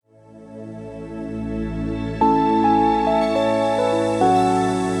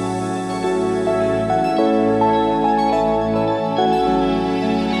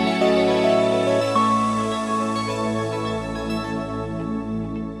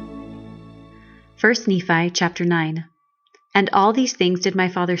1 Nephi Chapter 9. And all these things did my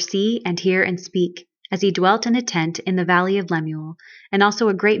father see and hear and speak, as he dwelt in a tent in the valley of Lemuel, and also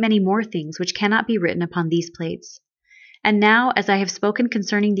a great many more things which cannot be written upon these plates. And now, as I have spoken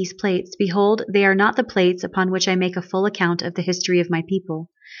concerning these plates, behold, they are not the plates upon which I make a full account of the history of my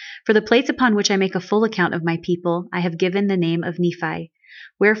people. For the plates upon which I make a full account of my people, I have given the name of Nephi.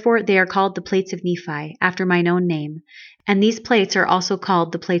 Wherefore they are called the plates of Nephi, after mine own name. And these plates are also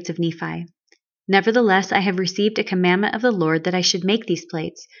called the plates of Nephi. Nevertheless, I have received a commandment of the Lord that I should make these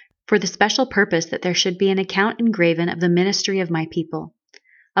plates, for the special purpose that there should be an account engraven of the ministry of my people.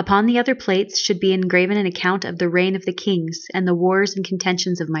 Upon the other plates should be engraven an account of the reign of the kings and the wars and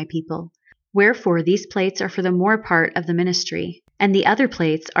contentions of my people. Wherefore these plates are for the more part of the ministry, and the other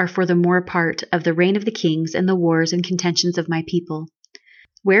plates are for the more part of the reign of the kings and the wars and contentions of my people.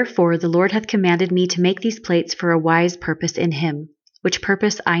 Wherefore the Lord hath commanded me to make these plates for a wise purpose in him, which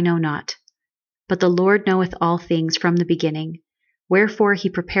purpose I know not. But the Lord knoweth all things from the beginning. Wherefore he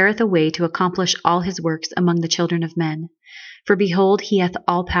prepareth a way to accomplish all his works among the children of men. For behold, he hath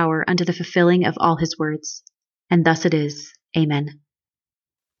all power unto the fulfilling of all his words. And thus it is. Amen.